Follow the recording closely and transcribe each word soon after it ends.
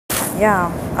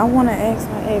Y'all, I want to ask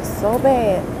my ex so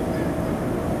bad.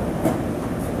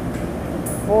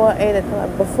 Before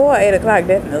 8 o'clock,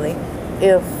 definitely.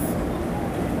 If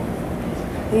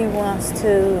he wants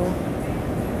to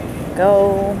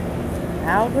go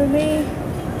out with me,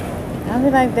 I'll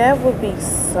be like, that would be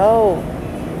so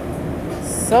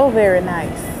very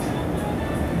nice.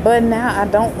 But now I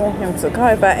don't want him to call.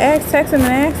 If I text him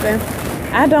and ask him,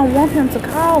 I don't want him to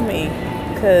call me.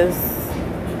 Because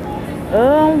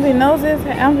I'm gonna be nosy as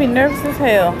hell. I'm gonna be nervous as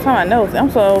hell. I'm talking about nosy.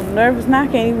 I'm so nervous now I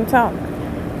can't even talk.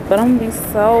 But I'm gonna be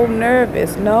so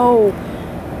nervous. No,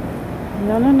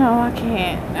 I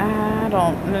can't. I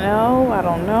don't know.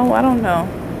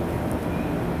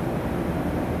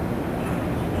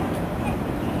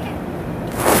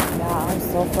 Nah, I'm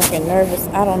so fucking nervous.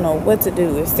 I don't know what to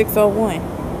do. It's 6:01.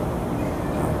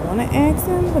 I wanna ask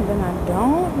him, but then I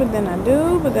don't, but then I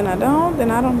do, but then I don't,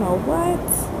 then I don't know what.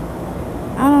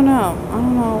 I don't know. I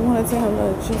wanna tell him,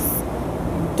 look, just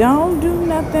don't do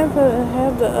nothing for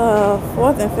have the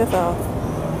 4th and 5th off.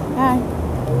 Hi.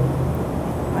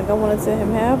 Like I want to tell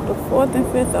him have the 4th and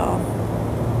 5th off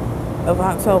of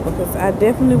October because I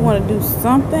definitely want to do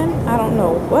something. I don't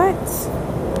know what.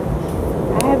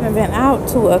 I haven't been out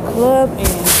to a club in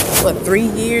 3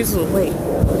 years? Wait.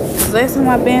 Last time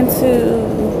I've been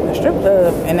to a strip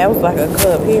club and that was like a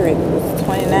club period. It was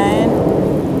 29,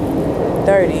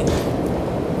 30.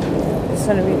 It's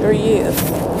gonna be 3 years.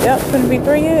 Yep, it's gonna be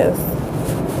 3 years.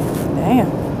 Damn.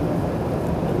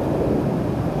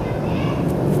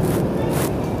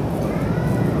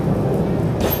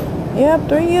 Yep,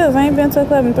 3 years. I ain't been to a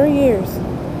club in 3 years.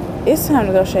 It's time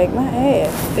to go shake my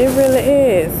ass. It really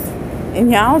is.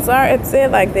 And y'all, I'm sorry to say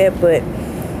it like that, but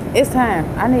it's time.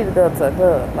 I need to go to a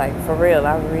club. Like, for real.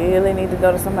 I really need to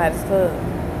go to somebody's club.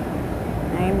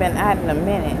 I ain't been out in a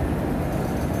minute.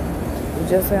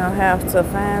 Just gonna have to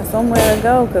find somewhere to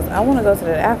go because I want to go to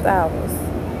the after hours.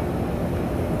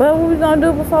 But what we gonna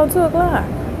do before 2 o'clock?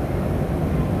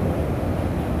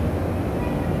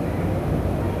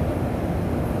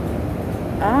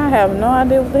 I have no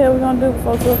idea what the hell we gonna do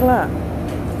before 2 o'clock.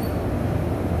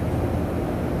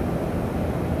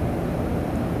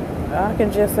 I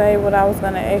can just say what I was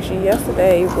gonna ask you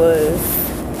yesterday was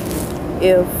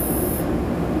if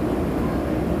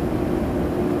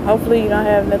hopefully you don't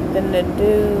have nothing to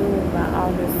do by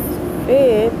August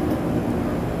 5th.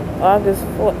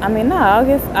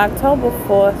 October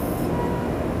 4th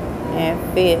and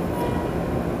 5th.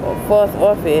 Or 4th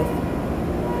or 5th.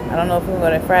 I don't know if we're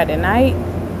going to go that Friday night.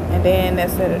 And then that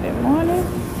Saturday morning.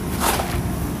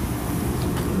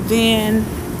 Then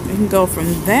we can go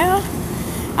from there.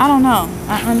 I don't know.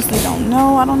 I honestly don't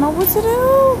know. I don't know what to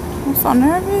do. I'm so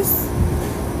nervous.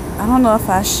 I don't know if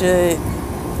I should.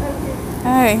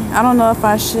 Hey, I don't know if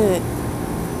I should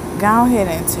go ahead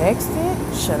and text it.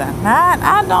 Should I not?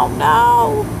 I don't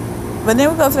know. But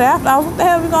then we go to the after hours. What the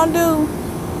hell are we going to do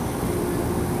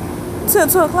till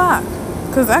 2 o'clock?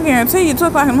 Because I guarantee you 2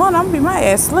 o'clock in the morning, I'm going to be my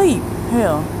ass asleep.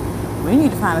 Hell, we need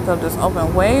to find a club that's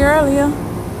open way earlier.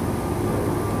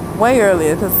 Way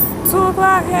earlier. Because 2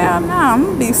 o'clock, hell no. I'm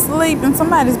going to be asleep in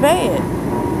somebody's bed.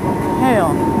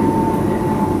 Hell.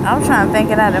 I'm trying to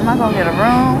think it out. Am I going to get a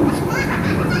room?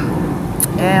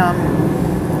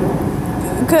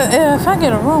 Cause if I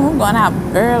get a room, I'm going out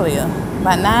earlier,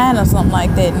 by 9 or something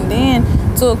like that, and then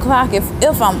 2 o'clock.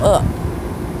 If I'm up,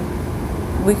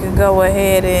 we could go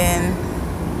ahead and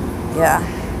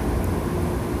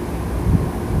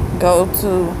go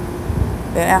to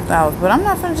that after hours. But I'm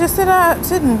not gonna just sit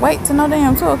and wait till no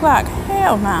damn 2 o'clock.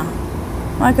 Hell no.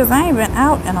 Like, cause I ain't been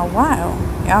out in a while.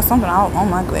 Y'all, something all on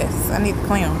my glasses. I need to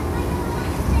clean them.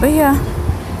 But yeah.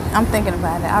 I'm thinking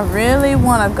about it. I really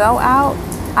want to go out.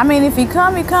 I mean, if he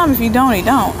come, he come. If he don't, he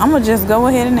don't. I'm going to just go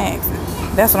ahead and ask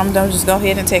him. That's what I'm doing. Just go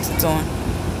ahead and text it to him.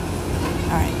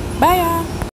 All right. Bye, y'all.